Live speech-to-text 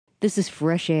This is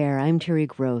Fresh Air. I'm Terry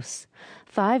Gross.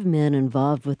 5 men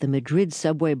involved with the Madrid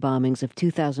subway bombings of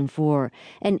 2004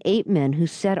 and 8 men who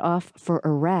set off for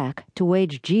Iraq to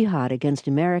wage jihad against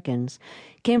Americans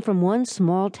came from one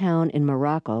small town in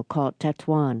Morocco called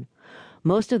Tétouan.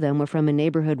 Most of them were from a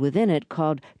neighborhood within it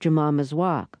called Jemaa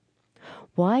Mezouaq.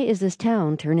 Why is this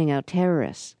town turning out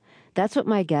terrorists? That's what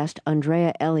my guest,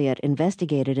 Andrea Elliott,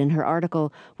 investigated in her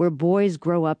article, Where Boys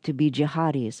Grow Up to Be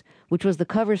Jihadis, which was the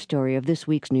cover story of this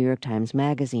week's New York Times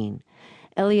Magazine.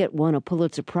 Elliott won a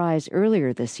Pulitzer Prize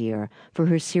earlier this year for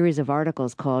her series of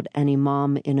articles called An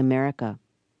Imam in America.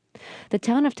 The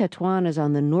town of Tétouan is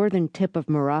on the northern tip of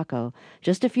Morocco,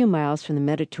 just a few miles from the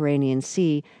Mediterranean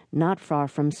Sea, not far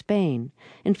from Spain.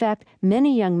 In fact,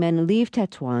 many young men leave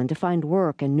Tétouan to find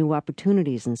work and new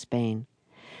opportunities in Spain.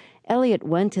 Elliott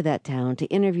went to that town to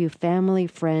interview family,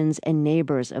 friends, and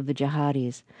neighbors of the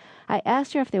jihadis. I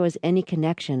asked her if there was any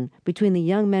connection between the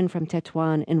young men from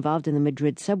Tétouan involved in the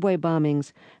Madrid subway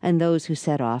bombings and those who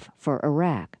set off for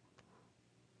Iraq.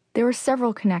 There were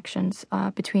several connections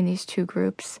between these two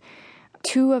groups.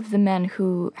 2 of the men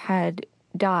who had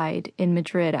died in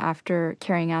Madrid after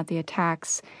carrying out the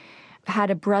attacks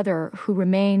had a brother who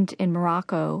remained in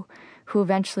Morocco, who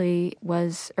eventually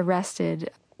was arrested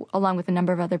along with a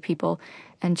number of other people,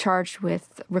 and charged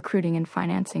with recruiting and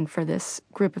financing for this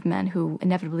group of men who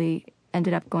inevitably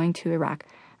ended up going to Iraq.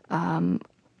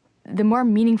 The more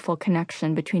meaningful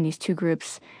connection between these two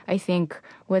groups, I think,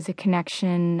 was a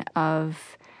connection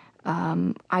of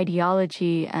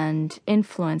ideology and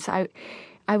influence. I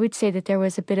would say that there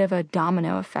was a bit of a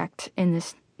domino effect in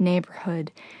this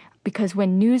neighborhood, because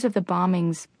when news of the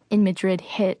bombings in Madrid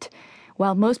hit,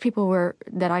 while most people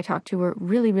that I talked to were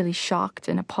really, really shocked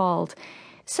and appalled,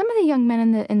 some of the young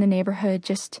men in the neighborhood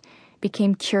just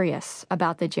became curious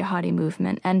about the jihadi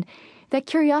movement. And that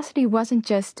curiosity wasn't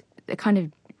just a kind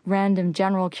of random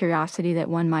general curiosity that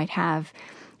one might have,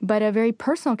 but a very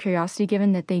personal curiosity,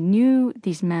 given that they knew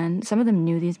these men, some of them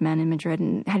knew these men in Madrid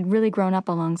and had really grown up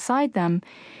alongside them,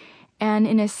 and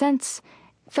in a sense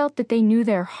felt that they knew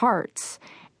their hearts.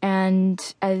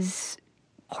 And as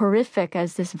horrific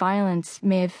as this violence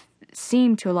may have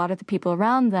seemed to a lot of the people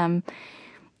around them,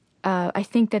 I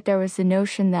think that there was the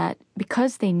notion that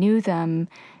because they knew them,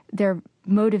 their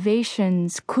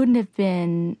motivations couldn't have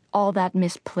been all that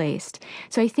misplaced.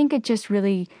 So I think it just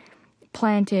really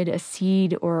planted a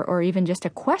seed or even just a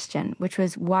question, which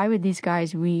was, why would these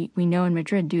guys we know in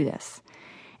Madrid do this?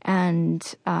 And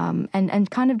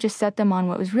kind of just set them on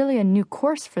what was really a new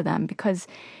course for them, because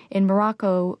in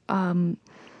Morocco,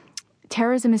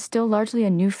 terrorism is still largely a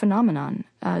new phenomenon.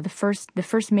 The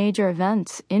first major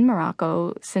event in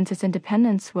Morocco since its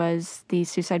independence was the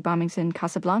suicide bombings in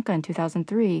Casablanca in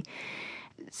 2003.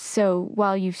 So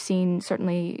while you've seen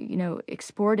certainly,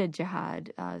 exported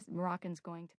jihad, Moroccans going to